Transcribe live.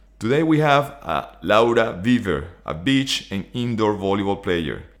Today we have Laura Viver, a beach and indoor volleyball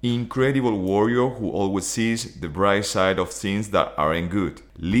player, incredible warrior who always sees the bright side of things that aren't good.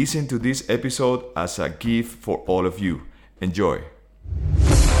 Listen to this episode as a gift for all of you. Enjoy.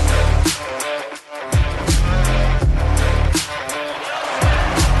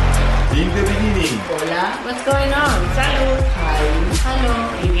 In the beginning. Hola. What's going on? Salud. Hi. Hello.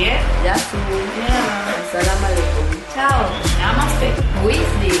 ¿Y bien? Yasu. Yeah. Assalamu alaikum. Ciao. Namaste. Who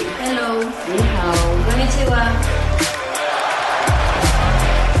is this? Hello. Ni hao. Konnichiwa.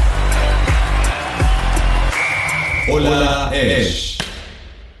 Hola, Esh.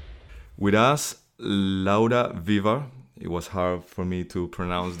 With us, Laura Vivar. It was hard for me to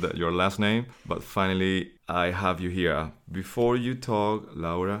pronounce your last name, but finally I have you here. Before you talk,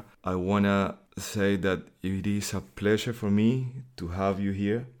 Laura, I want to say that it is a pleasure for me to have you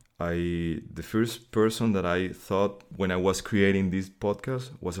here. The first person that I thought when I was creating this podcast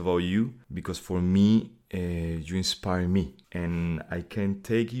was about you, because for me, you inspire me. And I can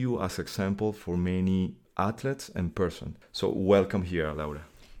take you as example for many athletes and person. So welcome here, Laura.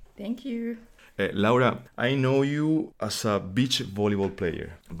 Thank you. Laura, I know you as a beach volleyball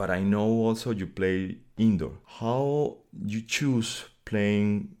player, but I know also you play indoor. How you choose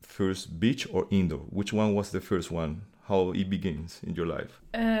playing first beach or indoor? Which one was the first one? How it begins in your life?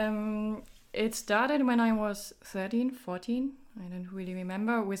 It started when I was 13, 14. I don't really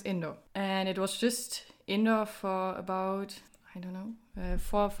remember, with indoor. And it was just indoor for about,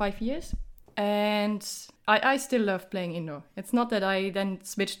 4 or 5 years. And I still love playing indoor. It's not that I then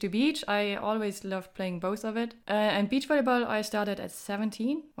switched to beach. I always loved playing both of it. And beach volleyball I started at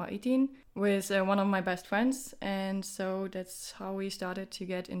 17 or 18 with one of my best friends. And so that's how we started to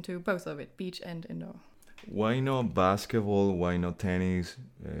get into both of it, beach and indoor. Why not basketball? Why not tennis,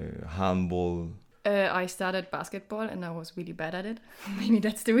 handball? I started basketball and I was really bad at it. Maybe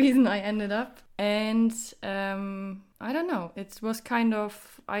that's the reason I ended up. And I don't know. It was kind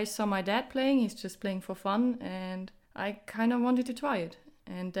of, I saw my dad playing. He's just playing for fun. And I kind of wanted to try it.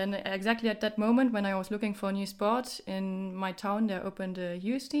 And then exactly at that moment when I was looking for a new sport in my town, they opened a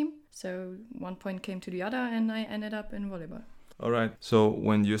youth team. So one point came to the other and I ended up in volleyball. All right. So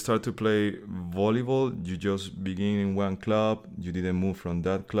when you start to play volleyball, you just begin in one club. You didn't move from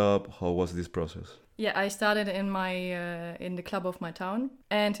that club. How was this process? Yeah, I started in the club of my town.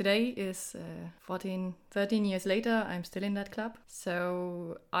 And today is 13 years later, I'm still in that club.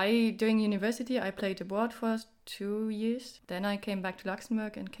 So during university, I played abroad for 2 years. Then I came back to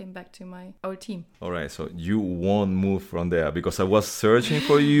Luxembourg and came back to my old team. All right. So you won't move from there, because I was searching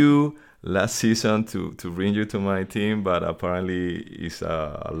for you last season to bring you to my team, but apparently it's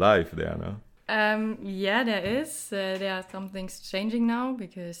alive there, no? Yeah, there is. There are some things changing now,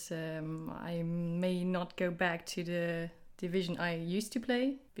 because I may not go back to the division I used to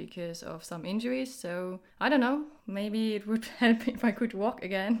play because of some injuries. So I don't know. Maybe it would help if I could walk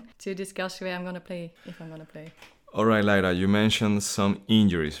again to discuss where I'm going to play, if I'm going to play. All right, Laura, you mentioned some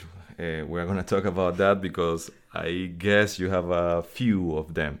injuries. We're going to talk about that because I guess you have a few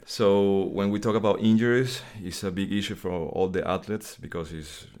of them. So when we talk about injuries, it's a big issue for all the athletes, because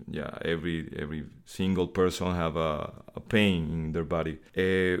every single person have a pain in their body.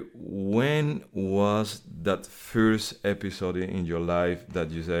 When was that first episode in your life that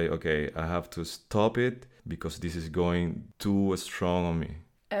you say, okay, I have to stop it because this is going too strong on me?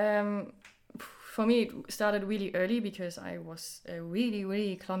 For me, it started really early because I was a really,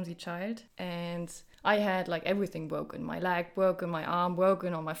 really clumsy child. And I had everything broken. My leg broken, my arm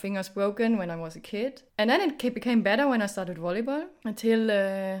broken, or my fingers broken when I was a kid. And then it became better when I started volleyball. Until,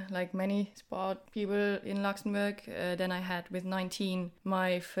 many sport people in Luxembourg, then I had, with 19,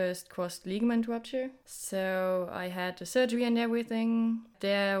 my first crossed ligament rupture. So I had the surgery and everything.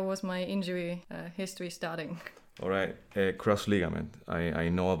 There was my injury history starting. All right, cross ligament. I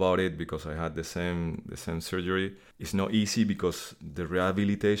know about it because I had the same surgery. It's not easy because the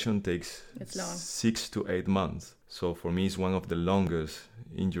rehabilitation takes 6 to 8 months. So for me, it's one of the longest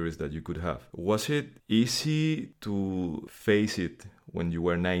injuries that you could have. Was it easy to face it when you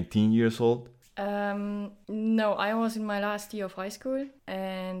were 19 years old? No, I was in my last year of high school,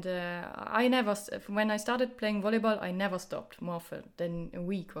 and when I started playing volleyball, I never stopped more than a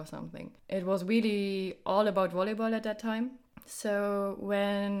week or something. It was really all about volleyball at that time. So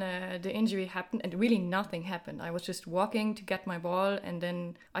when the injury happened, and really nothing happened, I was just walking to get my ball, and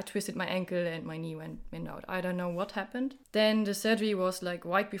then I twisted my ankle and my knee went out. I don't know what happened. Then the surgery was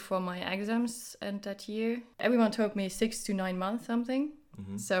right before my exams and that year. Everyone told me 6 to 9 months something.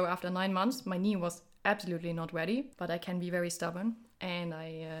 Mm-hmm. So after 9 months, my knee was absolutely not ready, but I can be very stubborn. And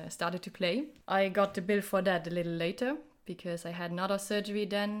I started to play. I got the bill for that a little later, because I had another surgery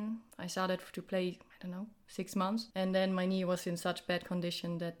then. I started to play, 6 months. And then my knee was in such bad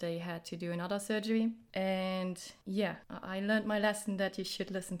condition that they had to do another surgery. And yeah, I learned my lesson that you should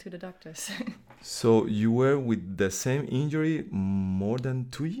listen to the doctors. So you were with the same injury more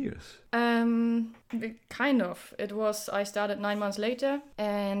than 2 years? Kind of. I started 9 months later,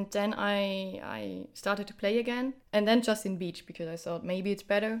 and then I started to play again, and then just in beach, because I thought maybe it's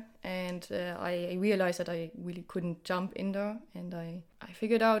better. And I realized that I really couldn't jump indoor, and I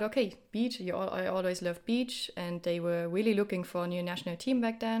figured out, okay, beach. I always loved beach, and they were really looking for a new national team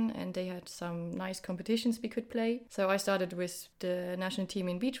back then, and they had some nice competitions we could play. So I started with the national team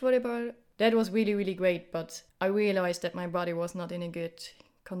in beach volleyball. That was really, really great, but I realized that my body was not in a good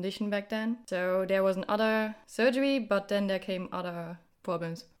condition back then. So there was another surgery, but then there came other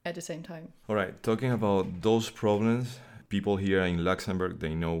problems at the same time. All right, talking about those problems, people here in Luxembourg,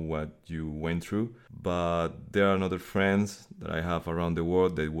 they know what you went through, but there are other friends that I have around the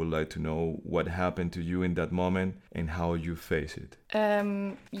world that would like to know what happened to you in that moment and how you face it.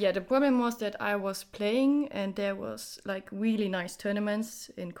 The problem was that I was playing and there was like really nice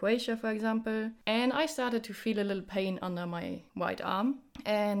tournaments in Croatia, for example, and I started to feel a little pain under my right arm,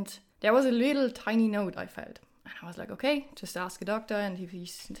 and there was a little tiny node I felt. And I was like, okay, just ask a doctor, and if he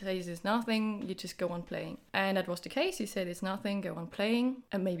says it's nothing, you just go on playing. And that was the case. He said it's nothing, go on playing.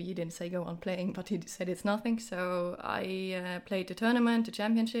 And maybe he didn't say go on playing, but he said it's nothing. So I played the tournament, the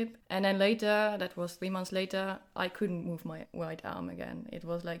championship. And then later, that was 3 months later, I couldn't move my right arm again. It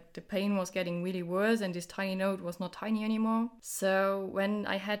was like the pain was getting really worse, and this tiny node was not tiny anymore. So when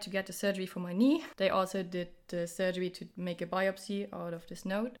I had to get the surgery for my knee, they also did the surgery to make a biopsy out of this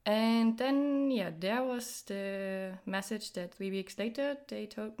node. And then, there was the message that 3 weeks later they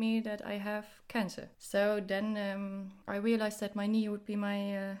told me that I have cancer. So then I realized that my knee would be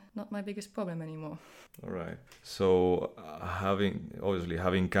not my biggest problem anymore. All right. So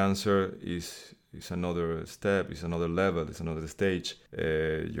having cancer is another step, is another level, is another stage.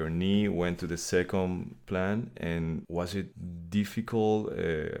 Your knee went to the second plan, and was it difficult?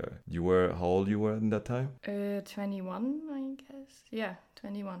 How old you were in that time? 21, I guess. Yeah,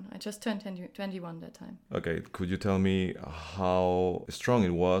 21. I just turned 21 that time. Okay, could you tell me how strong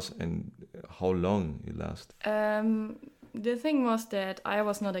it was and how long it lasted? The thing was that I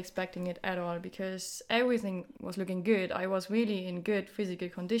was not expecting it at all, because everything was looking good. I was really in good physical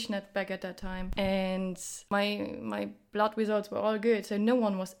condition back at that time, and my blood results were all good, so no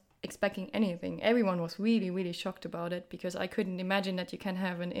one was expecting anything. Everyone was really, really shocked about it, because I couldn't imagine that you can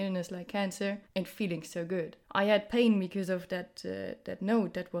have an illness like cancer and feeling so good. I had pain because of that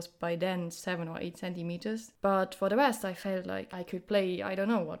node that was by then 7 or 8 centimeters. But for the rest, I felt like I could play I don't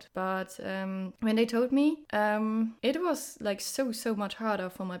know what. But when they told me, it was like so much harder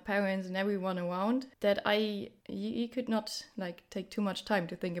for my parents and everyone around that you could not like take too much time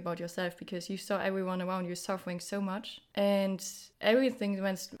to think about yourself, because you saw everyone around you suffering so much. And everything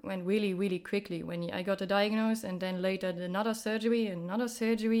went really, really quickly when I got a diagnosis, and then later another surgery,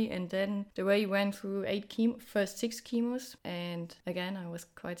 and then the way went through first 6 chemos. And again, I was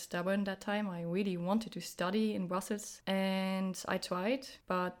quite stubborn that time. I really wanted to study in Brussels, and I tried,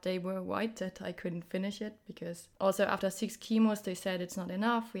 but they were right that I couldn't finish it, because also after 6 chemos they said it's not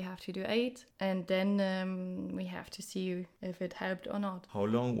enough, we have to do 8, and then we have to see if it helped or not. How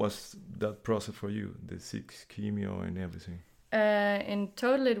long was that process for you, the 6 chemo and everything? In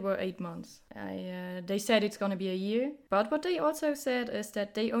total it were 8 months. They said it's gonna be a year, but what they also said is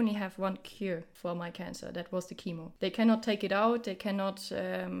that they only have one cure for my cancer. That was the chemo. They cannot take it out. They cannot.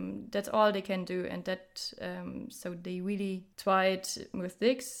 That's all they can do, and that. So they really tried with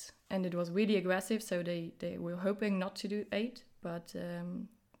this, and it was really aggressive. So they were hoping not to do 8, but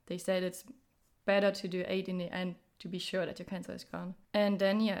they said it's better to do 8 in the end, to be sure that your cancer is gone. And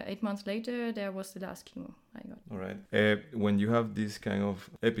then 8 months later there was the last chemo I got. All right. When you have this kind of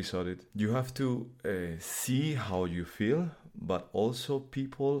episode, you have to see how you feel, but also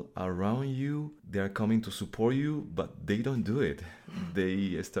people around you, they are coming to support you, but they don't do it.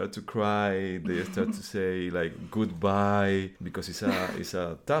 They start to cry, they start to say like goodbye, because it's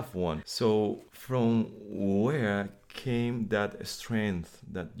a tough one. So from where came that strength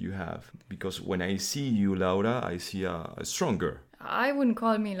that you have? Because when I see you, Laura, I see a stronger. I wouldn't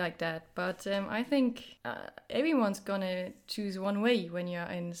call me like that, but I think everyone's gonna choose one way when you're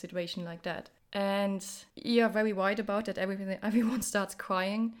in a situation like that. And you're very worried about it. Everyone starts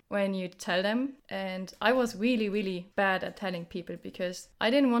crying when you tell them. And I was really, really bad at telling people because I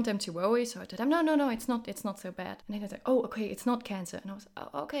didn't want them to worry. So I told them, no, it's not so bad. And they said, oh, okay, it's not cancer. And I was, oh,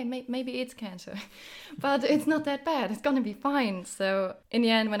 okay, maybe it's cancer. But it's not that bad. It's gonna be fine. So in the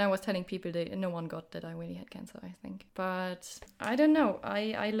end, when I was telling people, no one got that I really had cancer, I think. But I don't know.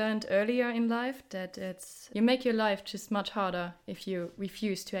 I learned earlier in life that you make your life just much harder if you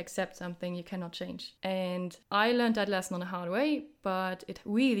refuse to accept something you cannot change. And I learned that lesson on the hard way, but it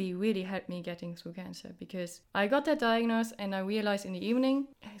really, really helped me getting through cancer because I got that diagnosis and I realized in the evening,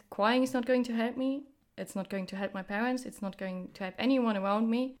 crying is not going to help me. It's not going to help my parents. It's not going to help anyone around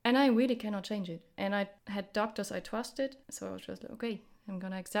me. And I really cannot change it. And I had doctors I trusted. So I was just like, okay, I'm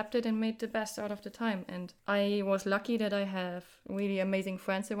gonna accept it and make the best out of the time. And I was lucky that I have really amazing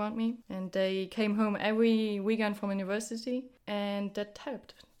friends around me. And they came home every weekend from university. And that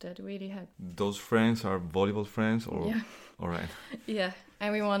helped. That really helped. Those friends are volleyball friends or? Yeah. All right. Yeah.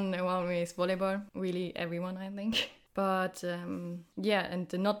 Everyone around me is volleyball. Really everyone, I think. But yeah, and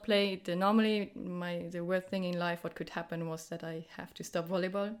to not play, normally the worst thing in life, what could happen was that I have to stop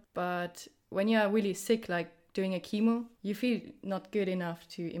volleyball. But when you are really sick, like doing a chemo, you feel not good enough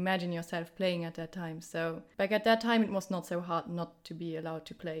to imagine yourself playing at that time. So back at that time, it was not so hard not to be allowed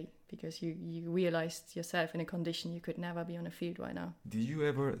to play because you realized yourself in a condition you could never be on a field right now. Did you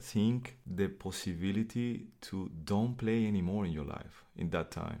ever think the possibility to don't play anymore in your life in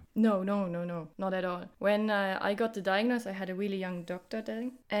that time? No, not at all. When I got the diagnosis, I had a really young doctor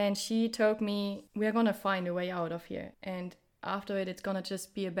then, and she told me, we're gonna find a way out of here. And after it's gonna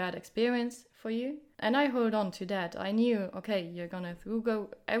just be a bad experience for you. And I hold on to that. I knew, okay, you're gonna go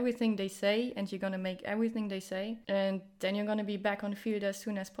everything they say and you're gonna make everything they say and then you're gonna be back on the field as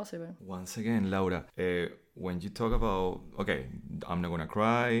soon as possible. Once again, Laura, when you talk about, okay, I'm not gonna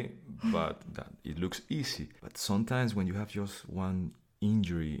cry, but that it looks easy. But sometimes when you have just one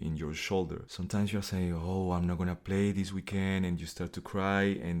injury in your shoulder, sometimes you're saying, oh, I'm not gonna play this weekend, and you start to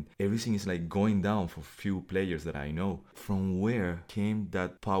cry and everything is like going down for few players that I know. From where came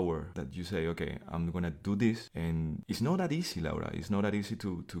that power that you say, okay, I'm gonna do this? And it's not that easy, Laura. It's not that easy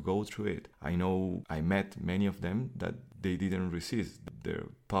to go through it. I know I met many of them that they didn't resist. Their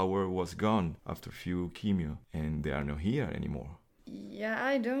power was gone after few chemo and they are not here anymore. Yeah,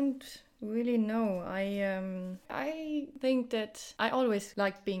 I don't really know. I think that I always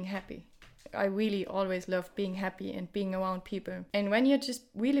liked being happy. I really always loved being happy and being around people. And when you just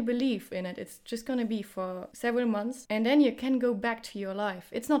really believe in it, it's just gonna be for several months and then you can go back to your life.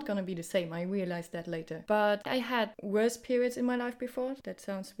 It's not gonna be the same, I realized that later. But I had worse periods in my life before. That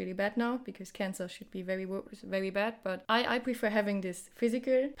sounds really bad now because cancer should be very bad. But I prefer having this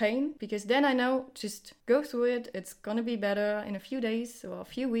physical pain because then I know just go through it. It's gonna be better in a few days or a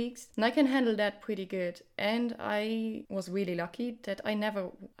few weeks. And I can handle that pretty good. And I was really lucky that I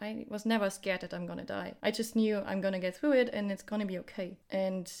was never scared that I'm gonna die. I just knew I'm gonna get through it and it's gonna be okay.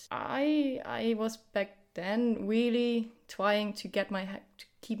 And I was back then really trying to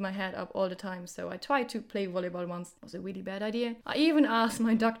keep my head up all the time. So I tried to play volleyball once. It was a really bad idea. I even asked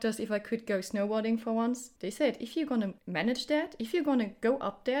my doctors if I could go snowboarding for once. They said, if you're gonna manage that, if you're gonna go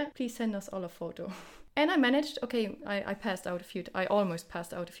up there, please send us all a photo. And I managed. Okay, I passed out I almost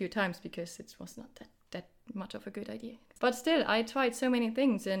passed out a few times because it was not that much of a good idea. But still, I tried so many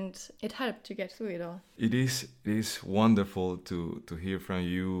things and it helped to get through it all. It is wonderful to hear from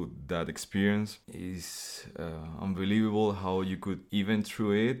you that experience. It's unbelievable how you could, even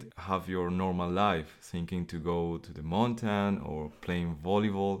through it, have your normal life. Thinking to go to the mountain or playing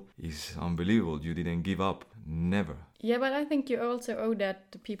volleyball is unbelievable. You didn't give up, never. Yeah, but I think you also owe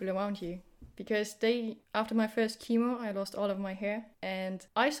that to people around you. Because after my first chemo, I lost all of my hair. And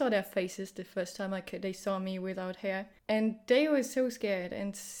I saw their faces the first time they saw me without hair. And they were so scared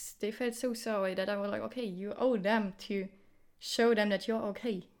and they felt so sorry that I was like, okay, you owe them to show them that you're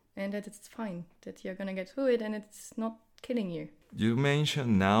okay. And that it's fine, that you're gonna get through it and it's not killing you. You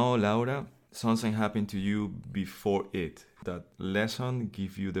mentioned now, Laura, something happened to you before it. That lesson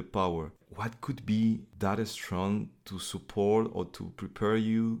gives you the power. What could be that strong to support or to prepare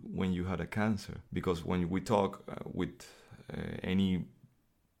you when you had a cancer? Because when we talk with any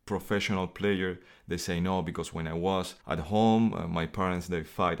professional player, they say no, because when I was at home, my parents, they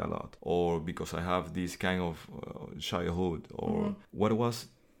fight a lot. Or because I have this kind of childhood. Or what was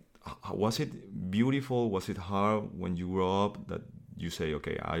it beautiful? Was it hard when you grew up that you say,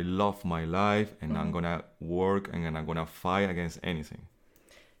 okay, I love my life and I'm gonna work and I'm gonna fight against anything?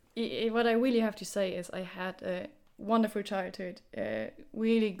 What I really have to say is I had a wonderful childhood,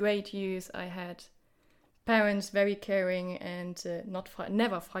 really great youth. I had parents very caring and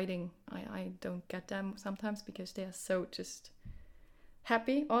never fighting. I don't get them sometimes because they are so just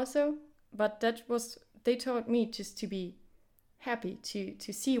happy also. But they taught me just to be happy,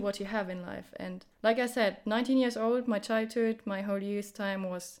 to see what you have in life. And like I said, 19 years old, my childhood, my whole youth time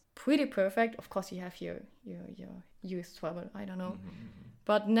was pretty perfect. Of course, you have your youth trouble, I don't know.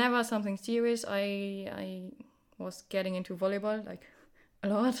 But never something serious. I was getting into volleyball like a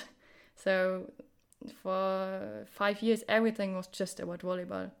lot. So for 5 years, everything was just about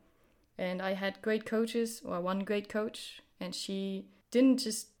volleyball. And I had great coaches, or one great coach, and she didn't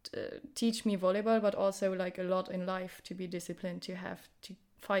just teach me volleyball, but also like a lot in life, to be disciplined, to have to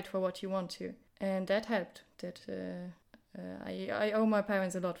fight for what you want to. And that helped. I owe my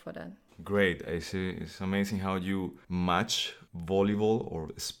parents a lot for that. Great. I see. It's amazing how you match volleyball or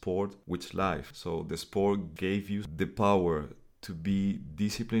sport with life. So the sport gave you the power to be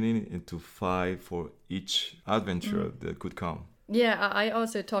disciplined and to fight for each adventure that could come. Yeah, I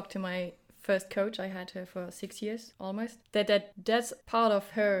also talked to my first coach. I had her for 6 years almost. That's part of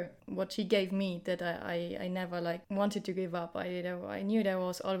her, what she gave me, that I never like wanted to give up. I knew there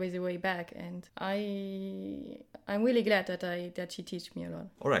was always a way back, and I'm really glad that she teach me a lot.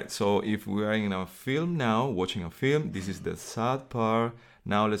 All right. So if we are in a film now, watching a film, this is the sad part.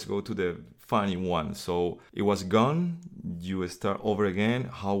 Now let's go to the funny one. So it was gone. You start over again.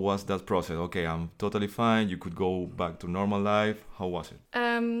 How was that process? Okay, I'm totally fine. You could go back to normal life. How was it?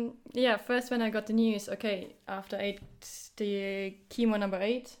 Yeah, first when I got the news, okay, after the chemo number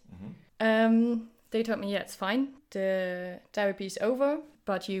 8, they told me, yeah, it's fine. The therapy is over,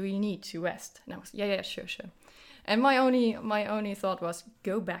 but you really need to rest. And I was, yeah, sure. And my only thought was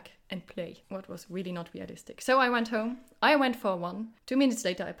go back and play, what was really not realistic. So I went home. I went for one. 2 minutes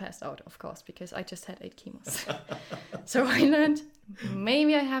later, I passed out, of course, because I just had 8 chemos. So I learned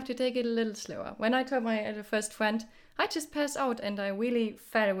maybe I have to take it a little slower. When I told my first friend, I just passed out, and I really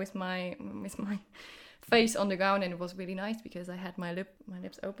fell with my face on the ground, and it was really nice because I had my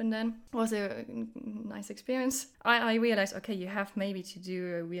lips open then. It was a nice experience. I realized, okay, you have maybe to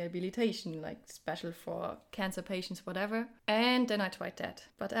do a rehabilitation, like special for cancer patients, whatever. And then I tried that.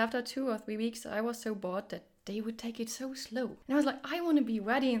 But after 2 or 3 weeks, I was so bored that they would take it so slow. And I was like, I want to be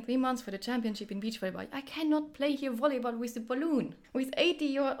ready in 3 months for the championship in beach volleyball. I cannot play here volleyball with the balloon. With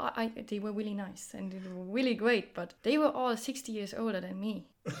 80 they were really nice and they were really great, but they were all 60 years older than me.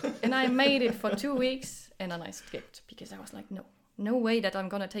 And I made it for 2 weeks, and then I skipped because I was like, no way that I'm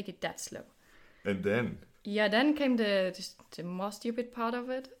gonna take it that slow. And then? Yeah, then came the more stupid part of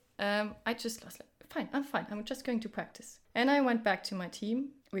it. I just was like, I'm fine. I'm just going to practice. And I went back to my team,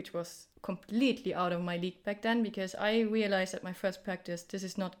 which was completely out of my league back then, because I realized at my first practice, this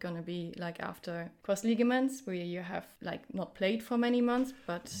is not gonna be like after cross ligaments, where you have like not played for many months,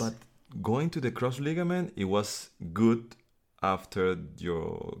 but going to the cross ligament, it was good after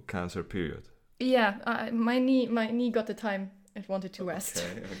your cancer period. Yeah, my knee got the time it wanted to rest.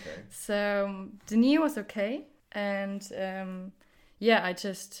 Okay. So the knee was okay, and I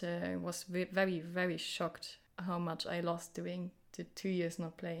just was very, very shocked how much I lost doing the 2 years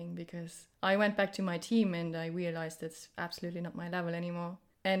not playing, because I went back to my team and I realized it's absolutely not my level anymore.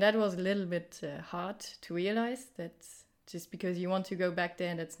 And that was a little bit hard to realize, that just because you want to go back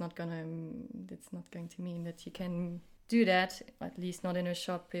there, that's not going to mean that you can do that, at least not in a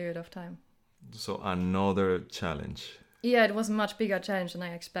short period of time. So another challenge. Yeah, it was a much bigger challenge than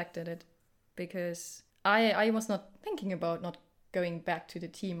I expected it, because I was not thinking about not going back to the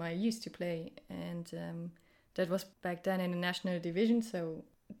team I used to play, and that was back then in the national division, so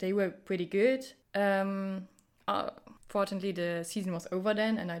they were pretty good. Fortunately, the season was over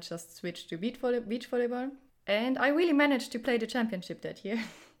then, and I just switched to beach volleyball. And I really managed to play the championship that year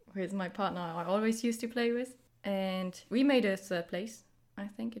with my partner I always used to play with. And we made a 3rd place. I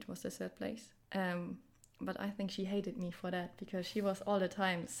think it was the 3rd place. But I think she hated me for that, because she was all the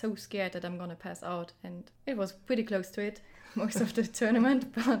time so scared that I'm gonna pass out. And it was pretty close to it most of the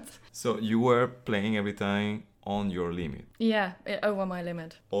tournament, but... So you were playing every time on your limit? Yeah, over my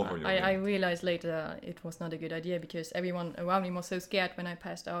limit. Over your limit. I realized later it was not a good idea, because everyone around me was so scared when I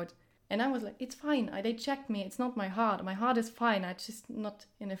passed out. And I was like, it's fine. They checked me. It's not my heart. My heart is fine. I'm just not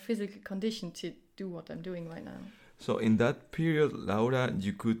in a physical condition to do what I'm doing right now. So in that period, Laura,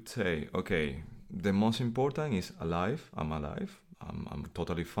 you could say, okay, the most important is alive. I'm alive. I'm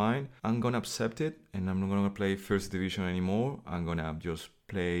totally fine. I'm going to accept it, and I'm not going to play 1st division anymore. I'm going to just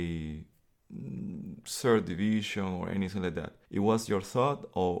play 3rd division or anything like that. It was your thought,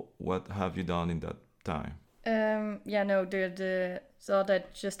 or what have you done in that time? The thought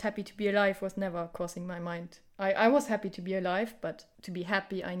that just happy to be alive was never crossing my mind. I was happy to be alive, but to be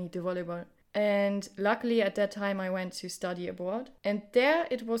happy, I need the volleyball. And luckily at that time I went to study abroad. And there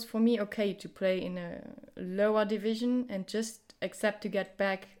it was for me okay to play in a lower division and just accept to get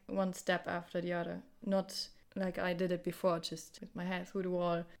back one step after the other. Not like I did it before, just with my head through the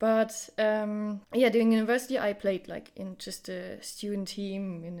wall. But during university I played like in just a student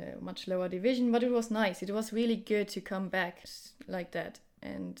team in a much lower division, but it was nice. It was really good to come back like that.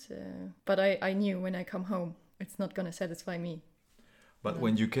 And but I knew when I come home, it's not gonna satisfy me. But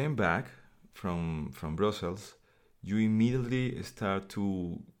when you came back from Brussels, you immediately start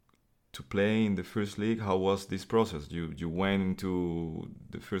to play in the first league. How was this process? You went into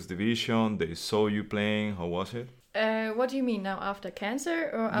the first division. They saw you playing. How was it? What do you mean now? After cancer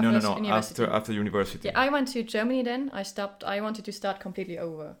or after No. university? After university. Yeah, I went to Germany then. I wanted to start completely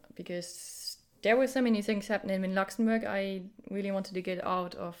over because there were so many things happening in Luxembourg. I really wanted to get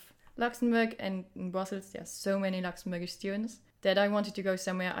out of Luxembourg, and in Brussels there's so many Luxembourgish students that I wanted to go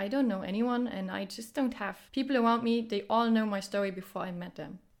somewhere. I don't know anyone and I just don't have people around me. They all know my story before I met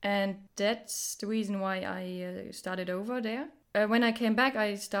them. And that's the reason why I started over there. When I came back,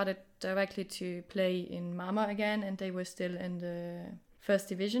 I started directly to play in Mama again, and they were still in the first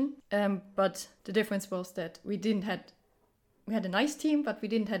division. But the difference was that we had a nice team, but we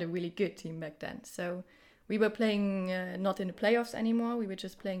didn't have a really good team back then. So we were playing not in the playoffs anymore. We were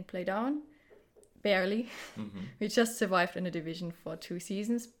just playing play down, barely. Mm-hmm. We just survived in the division for 2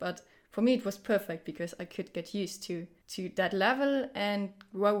 seasons, but for me it was perfect because I could get used to that level and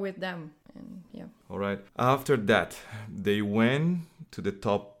grow with them. And yeah. All right. After that, they went to the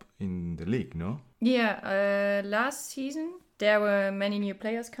top in the league, no? Yeah. Last season there were many new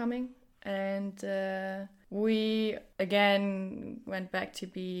players coming, and we again went back to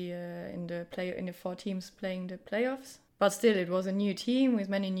be in the 4 teams playing the playoffs. But still, it was a new team with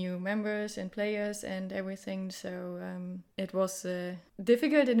many new members and players and everything. So it was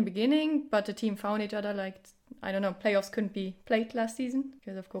difficult in the beginning, but the team found each other. Like, I don't know, playoffs couldn't be played last season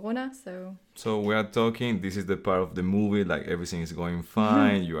because of Corona. So we are talking, this is the part of the movie, like everything is going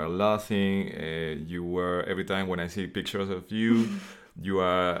fine. You are laughing. You were, every time when I see pictures of you, you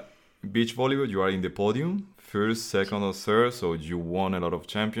are beach volleyball, you are in the podium. First, second, or third, so you won a lot of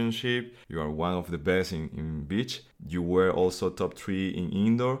championship. You are one of the best in beach. You were also top 3 in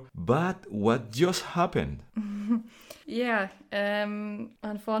indoor. But what just happened? Yeah,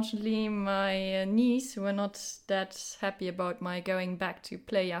 unfortunately, my knees were not that happy about my going back to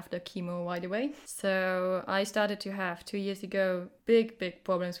play after chemo right away. So I started to have 2 years ago big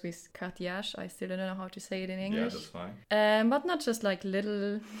problems with cartilage. I still don't know how to say it in English. Yeah, that's fine. But not just like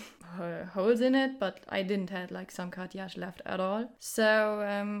little holes in it, but I didn't have like some cartilage left at all. So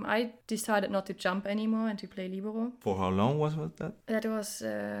I decided not to jump anymore and to play libero. For how long was that? That was,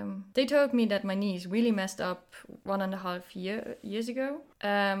 they told me that my knees really messed up 1.5 years ago.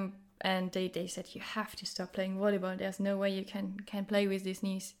 And they said, you have to stop playing volleyball. There's no way you can play with these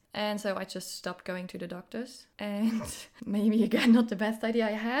knees. And so I just stopped going to the doctors. And maybe again, not the best idea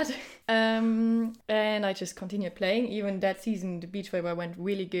I had. And I just continued playing. Even that season, the beach volleyball went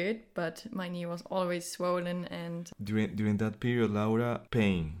really good, but my knee was always swollen. And during that period, Laura,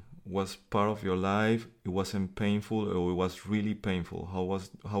 pain was part of your life. It wasn't painful, or it was really painful.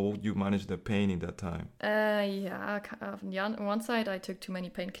 How would you manage the pain in that time? On one side, I took too many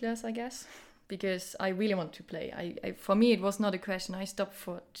painkillers, I guess, because I really want to play. I for me, it was not a question. I stopped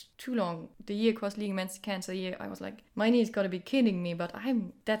for too long. The year cross ligaments cancer year, I was like, my knee's got to be kidding me, but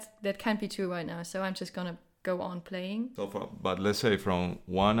that can't be true right now. So I'm just gonna go on playing. But let's say from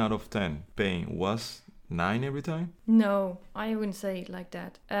 1 out of 10, pain was 9 every time? No, I wouldn't say it like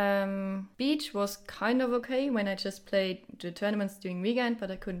that. Beach was kind of okay when I just played the tournaments during weekend,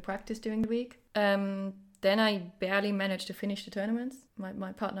 but I couldn't practice during the week. Then I barely managed to finish the tournaments.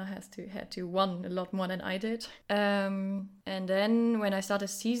 My partner had to won a lot more than I did. And then when I started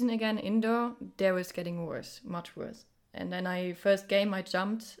season again indoor, there was getting worse, much worse. And then first game I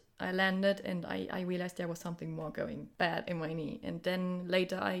jumped, I landed, and I realized there was something more going bad in my knee. And then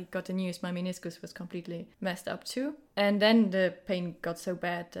later I got the news my meniscus was completely messed up too. And then the pain got so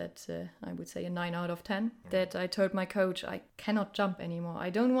bad that I would say a 9 out of 10, that I told my coach I cannot jump anymore. I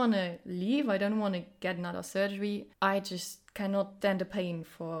don't want to leave. I don't want to get another surgery. I just cannot stand the pain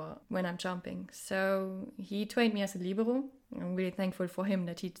for when I'm jumping. So he trained me as a libero. I'm really thankful for him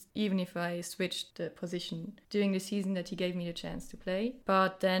that even if I switched the position during the season, that he gave me the chance to play.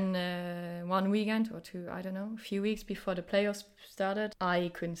 But then one weekend or two, I don't know, a few weeks before the playoffs started,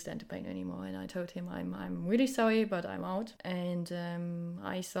 I couldn't stand the pain anymore. And I told him, I'm really sorry, but I'm out. And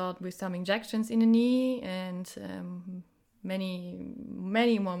I started with some injections in the knee, and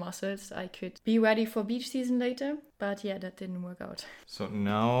many more muscles. I could be ready for beach season later, but yeah, that didn't work out. So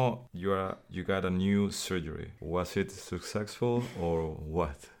now you got a new surgery. Was it successful or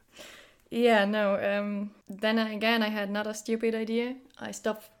what? Yeah, no. Then again, I had another stupid idea. I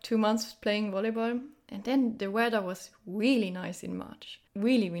stopped 2 months playing volleyball, and then the weather was really nice in March.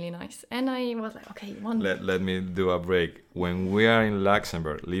 Really, really nice. And I was like, okay, Let me do a break. When we are in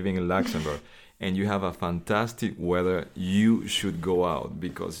Luxembourg, living in Luxembourg, and you have a fantastic weather, you should go out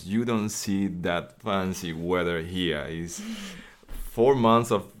because you don't see that fancy weather here. It's 4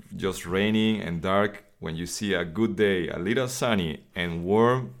 months of just raining and dark. When you see a good day, a little sunny and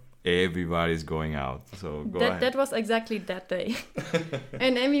warm, everybody's going out. So go ahead. That was exactly that day.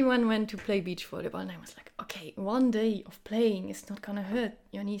 And everyone went to play beach volleyball, and I was like, okay, 1 day of playing is not gonna hurt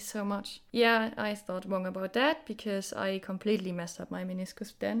your knees so much. Yeah, I thought wrong about that because I completely messed up my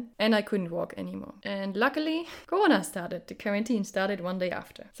meniscus then, and I couldn't walk anymore. And luckily, Corona started. The quarantine started 1 day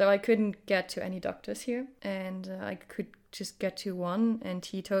after. So I couldn't get to any doctors here, and I could just get to one, and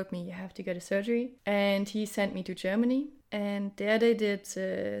he told me you have to get a surgery, and he sent me to Germany. And there they did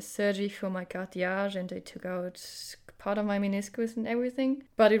surgery for my cartilage, and they took out part of my meniscus and everything.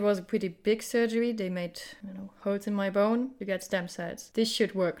 But it was a pretty big surgery. They made holes in my bone to get stem cells. This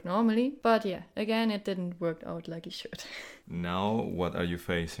should work normally, but yeah, again, it didn't work out like it should. Now, what are you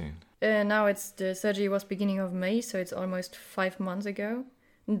facing? Now the surgery was beginning of May, so it's almost 5 months ago.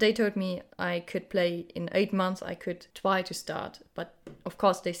 They told me I could play in 8 months. I could try to start, but of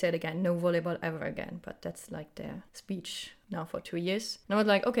course they said again, no volleyball ever again. But that's like their speech now for 2 years. And I was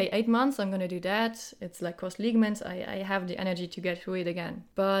like, okay, 8 months, I'm gonna do that. It's like crossed ligaments. I have the energy to get through it again.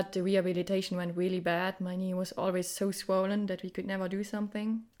 But the rehabilitation went really bad. My knee was always so swollen that we could never do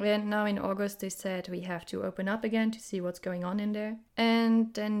something. And now in August they said we have to open up again to see what's going on in there.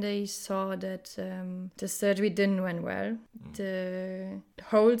 And then they saw that the surgery didn't went well. The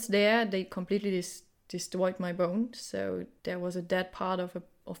holes there, they completely destroyed my bone. So there was a dead part of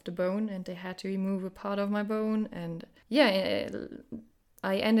the bone, and they had to remove a part of my bone. And yeah,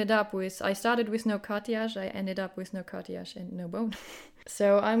 I started with no cartilage. I ended up with no cartilage and no bone.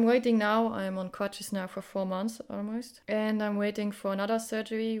 So I'm waiting now. I'm on crutches now for 4 months almost. And I'm waiting for another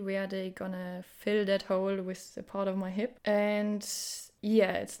surgery where they're gonna fill that hole with a part of my hip. And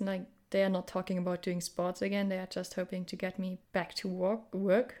yeah, it's like they are not talking about doing sports again. They are just hoping to get me back to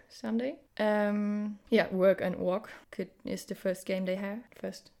work someday. Work and walk is the first aim they have.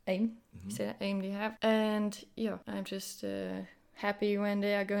 First aim. Is that aim they have. And yeah, I'm just happy when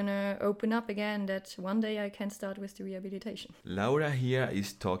they are gonna open up again that one day I can start with the rehabilitation. Laura here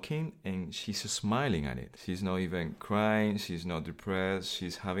is talking and she's smiling at it. She's not even crying, she's not depressed,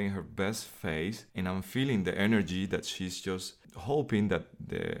 she's having her best face, and I'm feeling the energy that she's just hoping that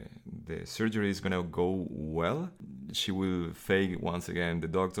the surgery is gonna go well. She will fake once again the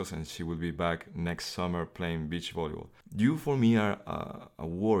doctors and she will be back next summer playing beach volleyball. You for me are a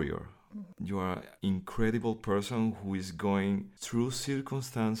warrior. You are an incredible person who is going through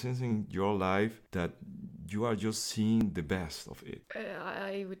circumstances in your life that you are just seeing the best of it.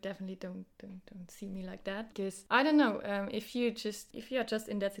 I would definitely don't see me like that, because I don't know, if you are just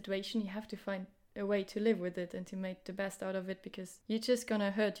in that situation, you have to find a way to live with it and to make the best out of it, because you're just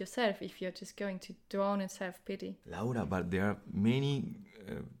gonna hurt yourself if you're just going to drown in self-pity. Laura, but there are many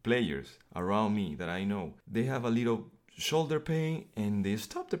players around me that I know. They have a little shoulder pain and they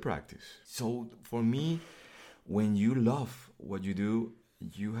stop the practice. So for me, when you love what you do,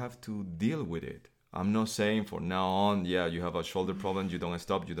 you have to deal with it. I'm not saying for now on, you have a shoulder problem, you don't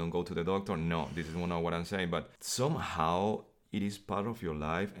stop, you don't go to the doctor. No, this is not what I'm saying. But somehow it is part of your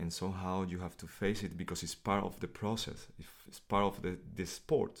life, and somehow you have to face it because it's part of the process. It's part of the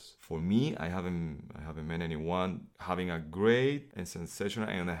sports. For me, I haven't met anyone having a great and sensational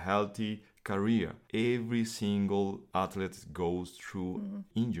and a healthy career. Every single athlete goes through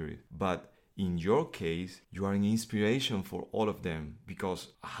injuries, but in your case, you are an inspiration for all of them, because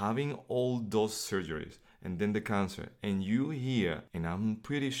having all those surgeries and then the cancer, and you here, and I'm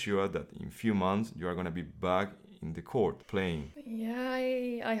pretty sure that in a few months you are going to be back in the court playing. Yeah,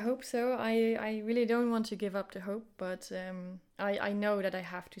 I hope so. I really don't want to give up the hope, but I know that I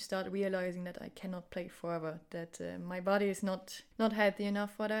have to start realizing that I cannot play forever, that my body is not healthy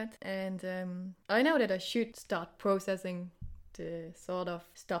enough for that, and I know that I should start processing the sort of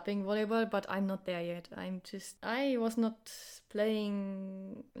stopping volleyball, but I'm not there yet. I was not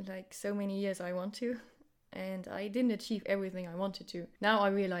playing like so many years I want to, and I didn't achieve everything I wanted to. Now I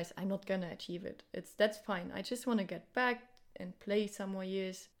realize I'm not gonna achieve it. That's fine. I just want to get back and play some more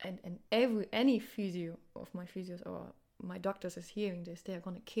years, and any physio of my physios or my doctors is hearing this, they're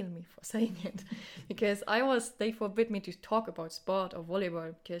gonna kill me for saying it. Because they forbid me to talk about sport or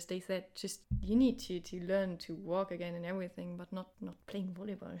volleyball, because they said just you need to learn to walk again and everything, but not playing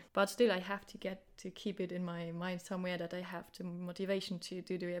volleyball. But still I have to keep it in my mind somewhere that I have the motivation to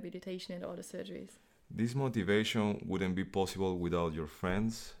do the rehabilitation and all the surgeries. This motivation wouldn't be possible without your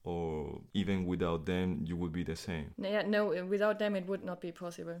friends, or even without them you would be the same? Yeah, no, without them it would not be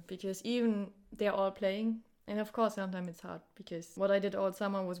possible, because even they're all playing. And of course, sometimes it's hard, because what I did all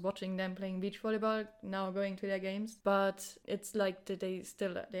summer was watching them playing beach volleyball, now going to their games. But it's like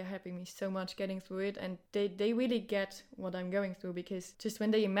they're helping me so much getting through it, and they really get what I'm going through, because just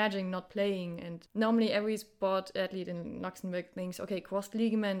when they imagine not playing, and normally every sport athlete in Luxembourg thinks, okay, crossed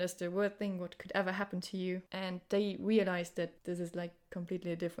ligament is the worst thing what could ever happen to you. And they realize that this is like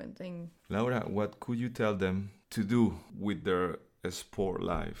completely a different thing. Laura, what could you tell them to do with their sport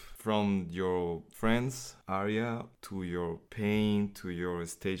life, from your friends area to your pain to your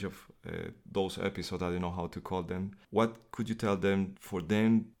stage of those episodes, I don't know how to call them? What could you tell them for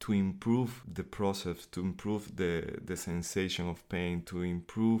them to improve the process, to improve the sensation of pain, to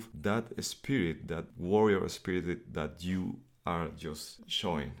improve that spirit, that warrior spirit that you are just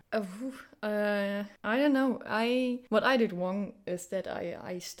showing? I don't know. What I did wrong is that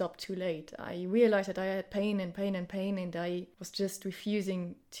I stopped too late. I realized that I had pain, and I was just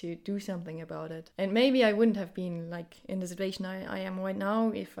refusing to do something about it. And maybe I wouldn't have been like in the situation I am right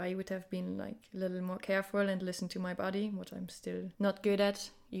now if I would have been like a little more careful and listened to my body, which I'm still not good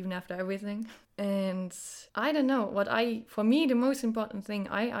at, even after everything. And I don't know. For me, the most important thing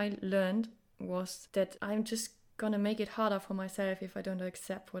I learned was that I'm just gonna make it harder for myself if I don't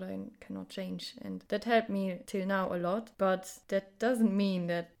accept what I cannot change, and that helped me till now a lot. But that doesn't mean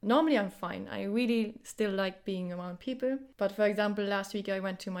that normally I'm fine. I really still like being around people, but for example last week I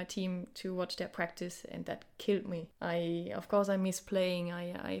went to my team to watch their practice, and that killed me. Of course I miss playing.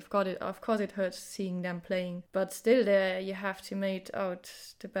 Of course it hurts seeing them playing, but still there you have to make out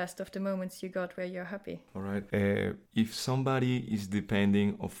the best of the moments you got where you're happy. All right. If somebody is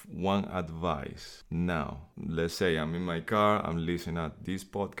depending of one advice now, let's say I'm in my car, I'm listening at this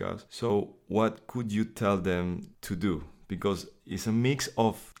podcast. So what could you tell them to do? Because it's a mix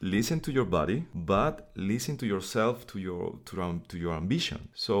of listen to your body, but listen to yourself, to your ambition.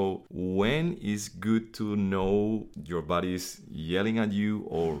 So when is good to know your body is yelling at you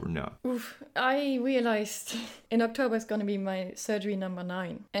or not? I realized in October is going to be my surgery number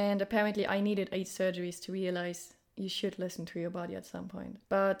 9. And apparently I needed 8 surgeries to realize you should listen to your body at some point.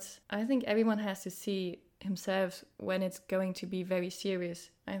 But I think everyone has to see himself when it's going to be very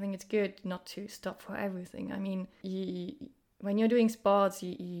serious. I think it's good not to stop for everything. I mean, when you're doing sports,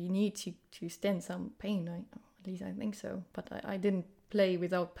 you need to stand some pain. At least I think so. But I didn't play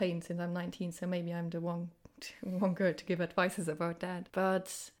without pain since I'm 19, so maybe I'm the wrong girl to give advices about that.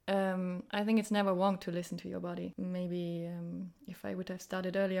 But I think it's never wrong to listen to your body. Maybe if I would have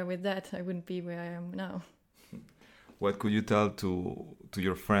started earlier with that, I wouldn't be where I am now. What could you tell to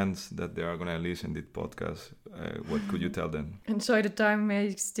your friends that they are going to listen to this podcast? What could you tell them? Enjoy the time where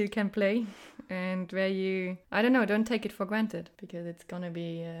you still can play, and where you, I don't know, don't take it for granted, because it's going to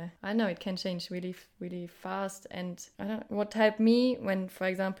be, I know it can change really, really fast. And I don't know, what helped me when, for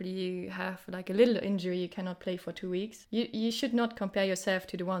example, you have like a little injury, you cannot play for 2 weeks. You should not compare yourself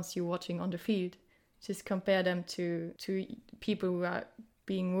to the ones you're watching on the field. Just compare them to people who are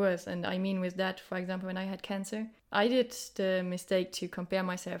being worse. And I mean with that, for example, when I had cancer, I did the mistake to compare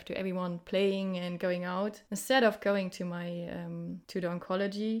myself to everyone playing and going out, instead of going to my to the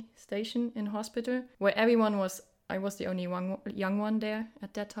oncology station in hospital, where I was the only young one there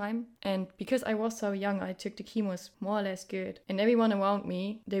at that time. And because I was so young, I took the chemos more or less good. And everyone around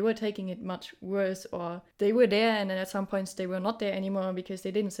me, they were taking it much worse, or they were there and then at some points they were not there anymore because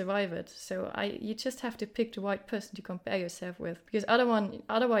they didn't survive it. So you just have to pick the right person to compare yourself with, because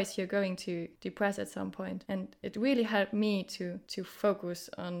otherwise you're going to depress at some point. And it really helped me to focus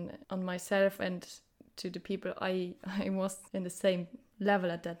on myself and to the people I was in the same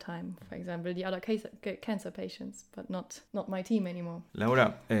level at that time, for example, the other cancer patients, but not my team anymore.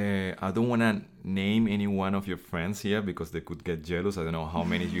 Laura, I don't want to name any one of your friends here because they could get jealous. I don't know how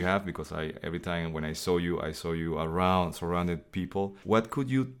many you have, because every time when I saw you around surrounded people. What could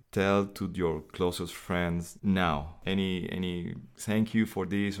you tell to your closest friends now? Any thank you for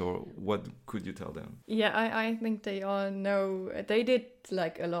this, or what could you tell them? Yeah, I think they all know. They did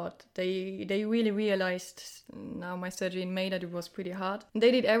like a lot. They really realized now my surgery in May that it was pretty hard.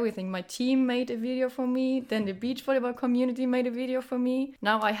 They did everything. My team made a video for me. Then the beach volleyball community made a video for me.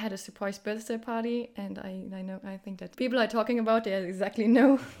 Now I had a surprise birthday party, and I think that people are talking about, they exactly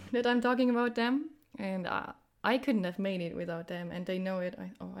know that I'm talking about them. And I couldn't have made it without them, and they know it,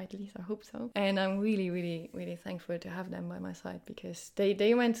 or at least I hope so. And I'm really, really, really thankful to have them by my side, because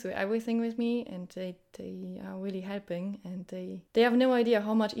they went through everything with me, and they are really helping, and they have no idea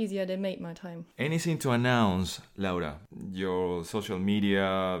how much easier they made my time. Anything to announce, Laura? Your social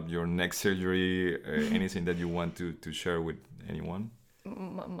media, your next surgery, anything that you want to share with anyone?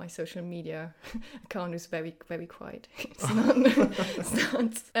 My social media account is very, very quiet. It's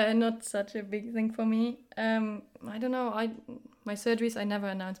not such a big thing for me. I don't know. My surgeries, I never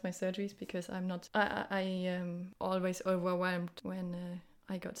announce my surgeries, because I'm not. I am always overwhelmed when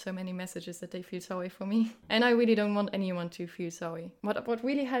I got so many messages that they feel sorry for me, and I really don't want anyone to feel sorry. What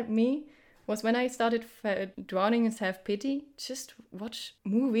really helped me was when I started drowning in self-pity, just watch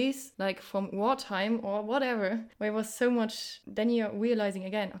movies like from wartime or whatever, where it was so much. Then you're realizing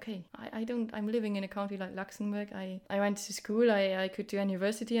again, okay, I'm living in a country like Luxembourg. I went to school, I could do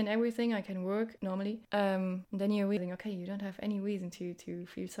university and everything, I can work normally. Then you're realizing, okay, you don't have any reason to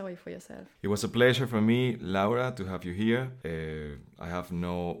feel sorry for yourself. It was a pleasure for me, Laura, to have you here. I have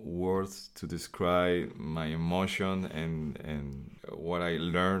no words to describe my emotion and what I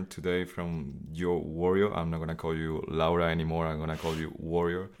learned today from your warrior. I'm not going to call you Laura anymore. I'm going to call you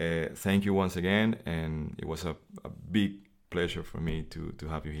warrior. Thank you once again. And it was a big pleasure for me to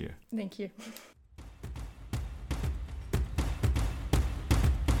have you here. Thank you.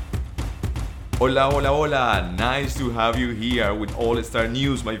 Hola, hola, hola! Nice to have you here with All-Star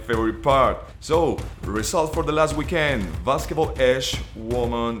News, my favorite part. So, result for the last weekend. Basketball Edge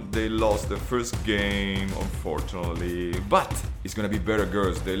women, they lost the first game, unfortunately. But it's gonna be better,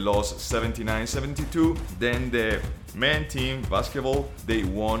 girls. They lost 79-72. Then the men team, basketball, they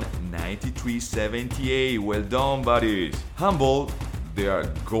won 93-78. Well done, buddies. Handball, they are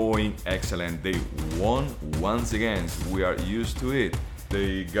going excellent. They won once again. We are used to it.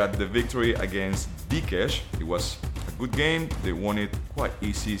 They got the victory against Dikesh. It was a good game. They won it quite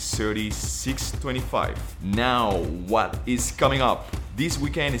easy, 36-25. Now, what is coming up? This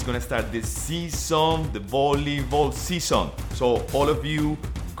weekend is gonna start the season, the volleyball season. So all of you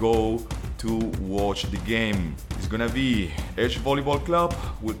go to watch the game. It's gonna be Edge Volleyball Club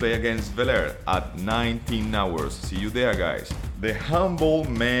will play against Bel-Air at 19 hours. See you there, guys. The handball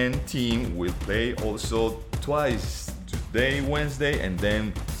men team will play also twice. Today, Wednesday, and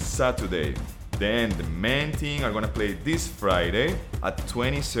then Saturday. Then the men team are gonna play this Friday at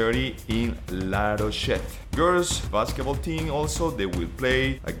 20:30 in La Rochette. Girls basketball team also, they will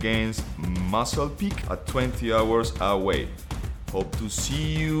play against Muscle Peak at 20 hours away. Hope to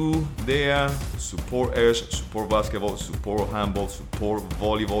see you there. Support Edge, support basketball, support handball, support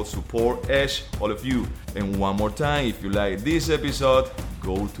volleyball, support Edge, all of you. And one more time, if you like this episode,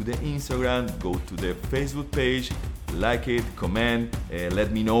 go to the Instagram, go to the Facebook page, like it, comment,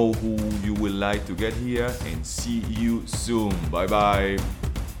 let me know who you would like to get here, and see you soon. Bye bye.